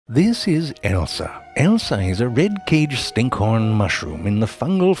This is Elsa. Elsa is a red-cage stinkhorn mushroom in the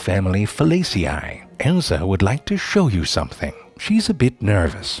fungal family Falaceae. Elsa would like to show you something. She's a bit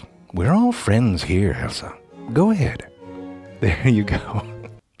nervous. We're all friends here, Elsa. Go ahead. There you go.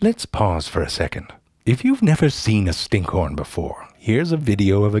 Let's pause for a second. If you've never seen a stinkhorn before, here's a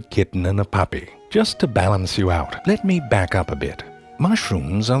video of a kitten and a puppy. Just to balance you out, let me back up a bit.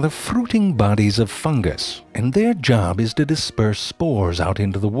 Mushrooms are the fruiting bodies of fungus, and their job is to disperse spores out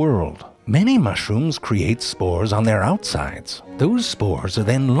into the world. Many mushrooms create spores on their outsides. Those spores are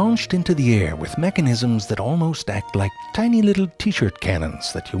then launched into the air with mechanisms that almost act like tiny little t-shirt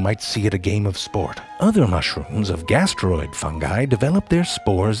cannons that you might see at a game of sport. Other mushrooms of gastroid fungi develop their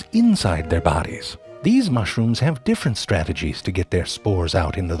spores inside their bodies. These mushrooms have different strategies to get their spores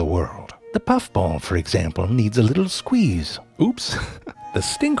out into the world. The puffball, for example, needs a little squeeze. Oops! The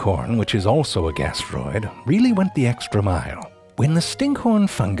stinkhorn, which is also a gastroid, really went the extra mile. When the stinkhorn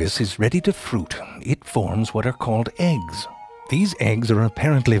fungus is ready to fruit, it forms what are called eggs. These eggs are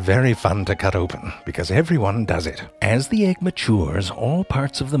apparently very fun to cut open, because everyone does it. As the egg matures, all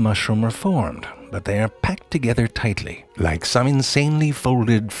parts of the mushroom are formed, but they are packed together tightly, like some insanely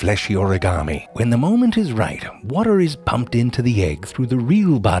folded fleshy origami. When the moment is right, water is pumped into the egg through the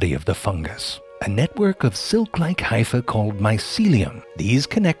real body of the fungus, a network of silk-like hyphae called mycelium. These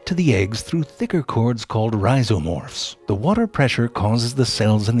connect to the eggs through thicker cords called rhizomorphs. The water pressure causes the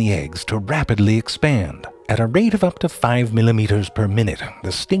cells in the eggs to rapidly expand. At a rate of up to 5 millimeters per minute, the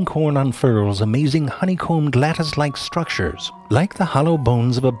stinkhorn unfurls amazing honeycombed lattice-like structures. Like the hollow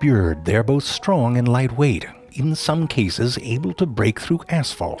bones of a bird, they're both strong and lightweight, in some cases able to break through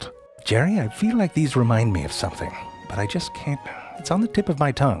asphalt. Jerry, I feel like these remind me of something, but I just can't. It's on the tip of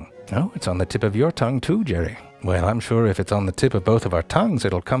my tongue. Oh, it's on the tip of your tongue too, Jerry. Well, I'm sure if it's on the tip of both of our tongues,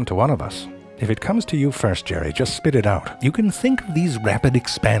 it'll come to one of us. If it comes to you first, Jerry, just spit it out. You can think of these rapid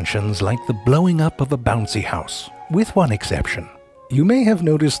expansions like the blowing up of a bouncy house, with one exception. You may have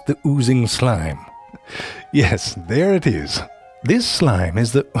noticed the oozing slime. Yes, there it is. This slime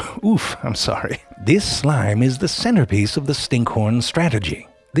is the... This slime is the centerpiece of the stinkhorn strategy.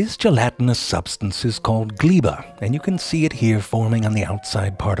 This gelatinous substance is called gleba, and you can see it here forming on the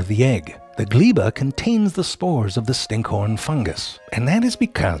outside part of the egg. The gleba contains the spores of the stinkhorn fungus, and that is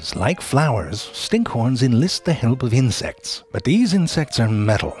because, like flowers, stinkhorns enlist the help of insects. But these insects are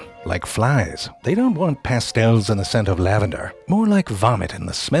metal, like flies. They don't want pastels and the scent of lavender, more like vomit and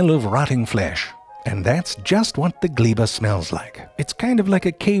the smell of rotting flesh. And that's just what the gleba smells like. It's kind of like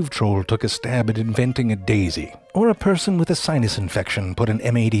a cave troll took a stab at inventing a daisy, or a person with a sinus infection put an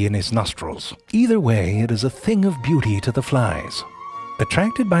M80 in his nostrils. Either way, it is a thing of beauty to the flies.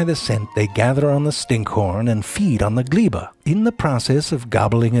 Attracted by the scent, they gather on the stinkhorn and feed on the gleba. In the process of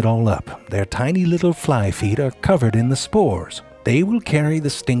gobbling it all up, their tiny little fly feet are covered in the spores. They will carry the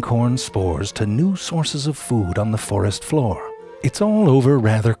stinkhorn spores to new sources of food on the forest floor. It's all over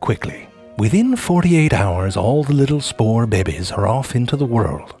rather quickly. Within 48 hours, all the little spore babies are off into the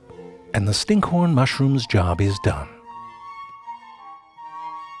world, and the stinkhorn mushroom's job is done.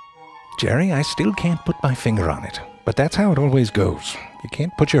 Jerry, I still can't put my finger on it, but that's how it always goes. You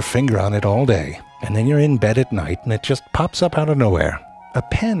can't put your finger on it all day, and then you're in bed at night and it just pops up out of nowhere. A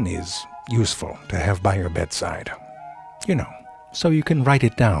pen is useful to have by your bedside. You know, so you can write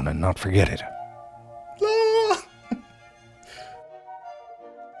it down and not forget it.